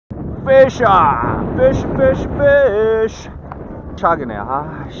fish! Fish, fish, fish! 샥이네.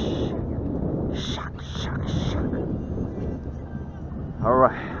 아씨. 샥.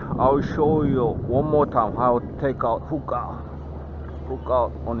 Alright, I'll show you one more time how to take out hook out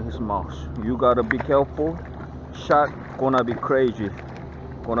on his mouth. You gotta be careful. Shark gonna be crazy,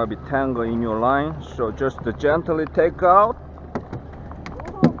 gonna be tangled in your line, so just gently take out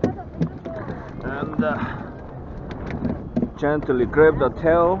and gently grab the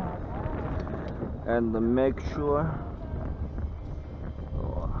tail and make sure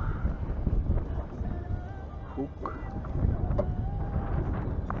hook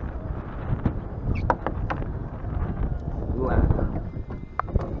land,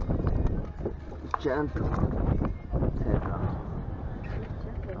 gently take out,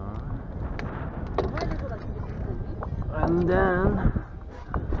 and then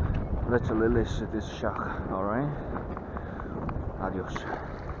let's release this shark. All right, adios.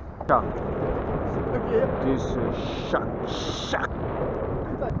 Shark. This shark.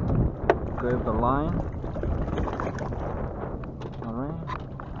 Grab the line. All right.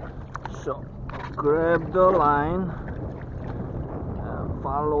 So grab the line and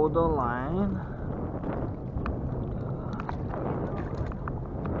follow the line.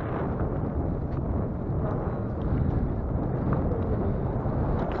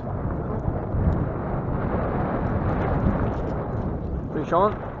 Fish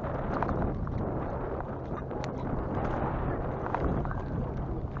on.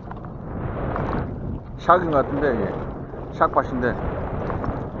 샥인 것 같은데 이게 샥밭인데.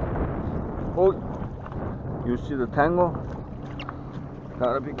 Oh, you see the tangle?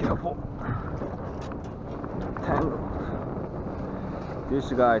 Gotta be careful. Tangle.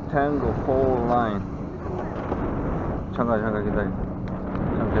 This guy tangle whole line. 잠깐 기다려.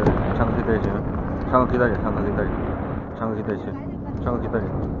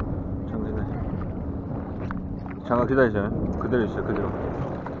 잠깐 기다리세요. 그대로 있어요.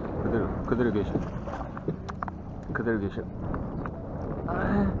 그대로 계셔.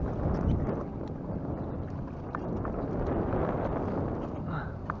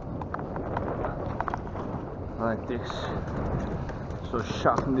 Like this. So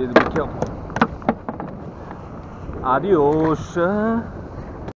shark need to be careful. Adios.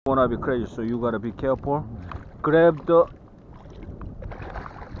 Wanna be crazy, so you gotta be careful. Grab the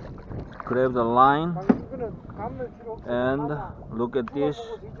line and look at this.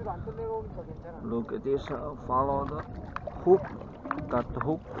 Follow the hook. Got the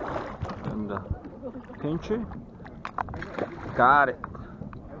hook and pinch it. Got it.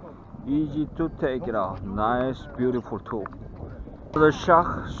 Easy to take it out. Nice, beautiful tool. The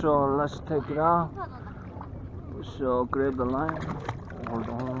shark, so let's take it out. So grab the line. Hold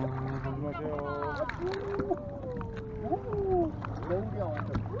on.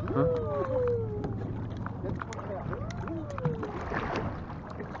 Huh?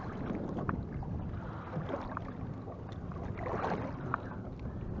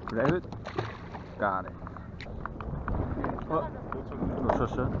 Grab it. Got it.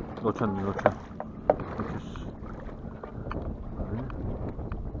 놓쳤어? 놓쳤어.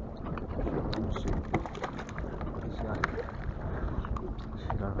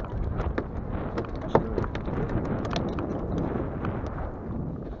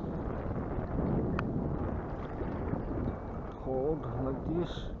 Hold like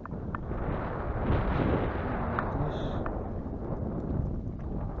this.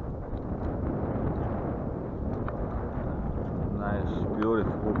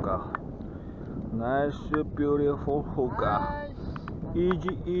 Nice, beautiful hookah.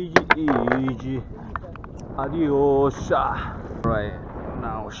 Easy. Adios. Right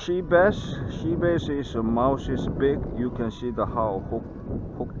now, seabass is mouth is big. You can see the how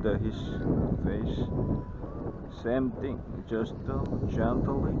hooked his face. Same thing, just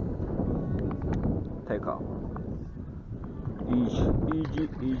gently take out. Easy.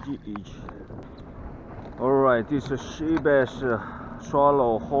 Alright, this is seabass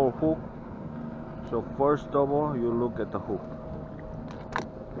swallow whole hook. So first of all, you look at the hook.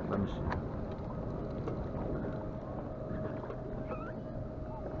 Let me see.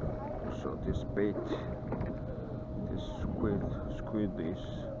 So this bait, this squid is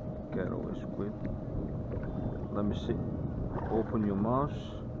getaway squid. Let me see. Open your mouth.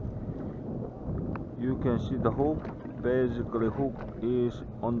 You can see the hook. Basically, hook is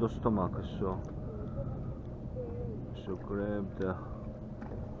on the stomach. So grab the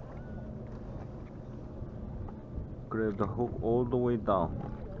hook all the way down.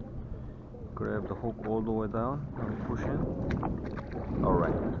 And push in.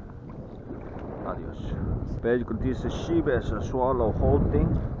 Alright. Adios. Basically, this is seabass swallow whole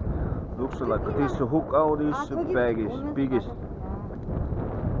thing. Looks like this hook out is biggest.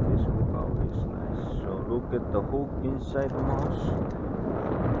 This hook out is nice. So look at the hook inside the mouse.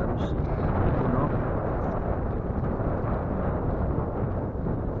 Let me see. No.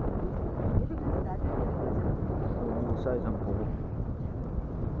 Inside some hook.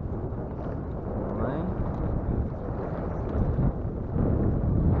 Alright.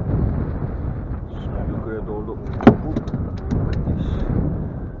 So you grab all the hook like this.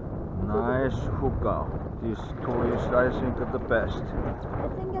 Nice hook out. This toy is, I think, the best.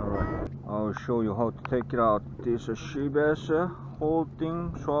 Alright, I'll show you how to take it out. This seabass whole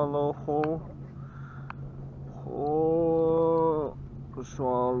thing, swallow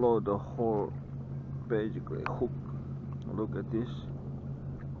swallow the whole, basically hook. Look at this.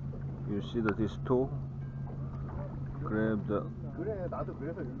 You see that this toe? Grab the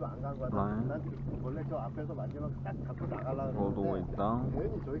line all the way down.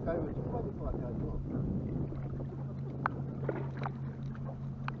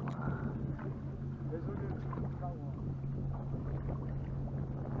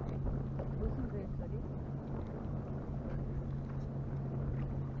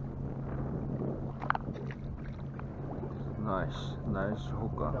 Nice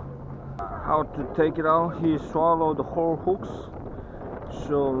hook out. How to take it out? He swallowed the whole hooks.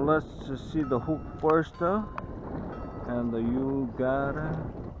 So let's see the hook first, and you gotta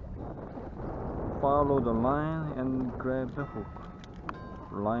follow the line and grab the hook.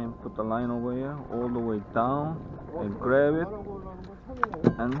 Line, put the line over here, all the way down, and grab it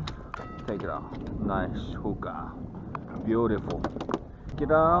and take it out. Nice hook out. Beautiful. Take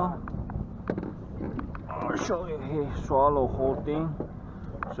it out. I'll show you here. Swallow whole thing.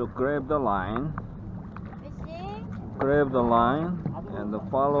 So grab the line. Grab the line and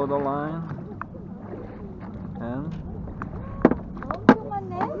follow the line and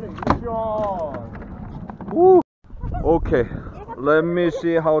woo. Okay, let me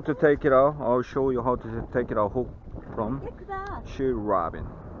see how to take it out. I'll show you how to take it out hook from shear robbing.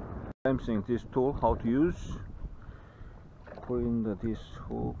 Same thing, this tool, how to use. Put in this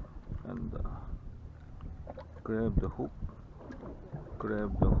hook and grab the hook.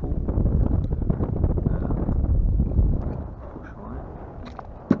 Grab the hook and push line.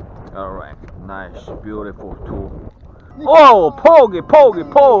 Alright, nice, beautiful tool. Oh, porgy.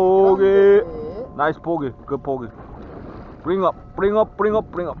 Nice porgy, good porgy. Bring up.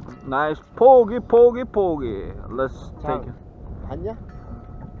 Nice porgy. Let's take it.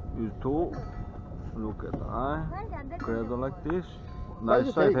 Use tool. Look at the eye. Grab it like this.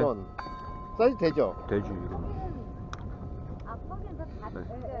 Nice size. 사이즈 되죠? 되지 이거.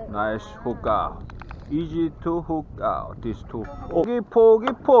 Nice hook out. Easy to hook out. This tool.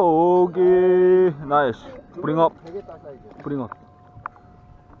 Porgy. Nice. Bring up.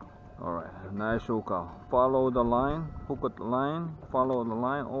 Alright. Nice hook out. Follow the line. Hook at the line. Follow the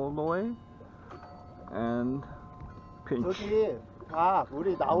line all the way. And pinch. 저기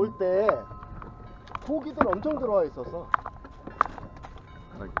우리 나올 때 포기들 엄청 들어와 있었어.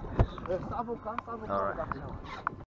 Like this. 싸볼까? Alright.